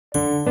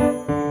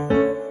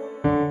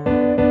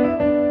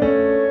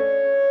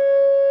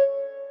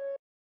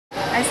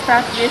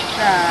start with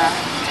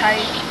Thai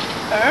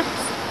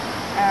herbs,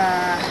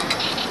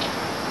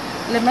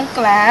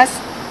 lemongrass,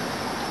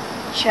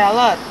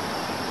 shallot,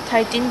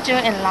 Thai ginger,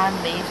 and lime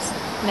leaves.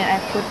 Then I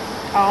put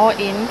all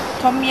in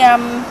Tom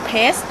Yum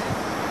paste.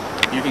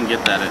 You can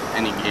get that at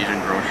any Asian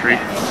grocery.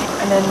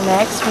 And then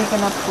next we're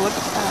gonna put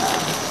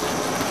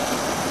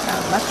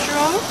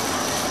mushroom,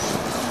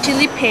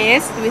 chili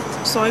paste with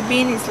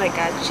soybean. It's like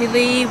a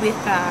chili with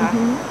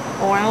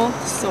oil,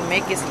 so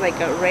make it like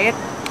a red.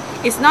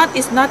 It's not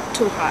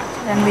too hot.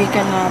 Then we're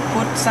gonna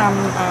put some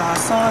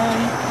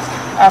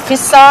fish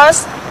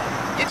sauce.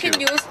 You can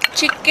use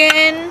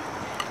chicken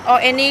or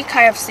any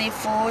kind of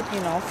seafood, you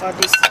know, for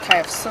this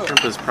kind of soup.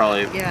 Shrimp is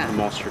probably the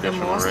most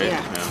traditional, right?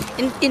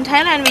 Yeah. In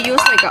Thailand, we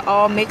use like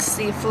all mixed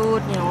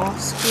seafood, you know,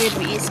 squid,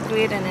 we eat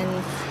squid, and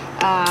then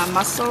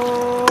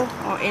mussel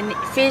or any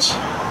fish.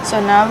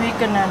 So now we're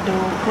gonna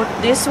put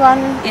this one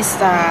is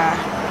the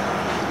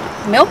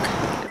milk.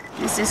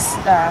 This is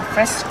the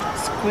fresh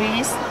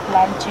squeezed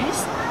lime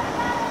juice.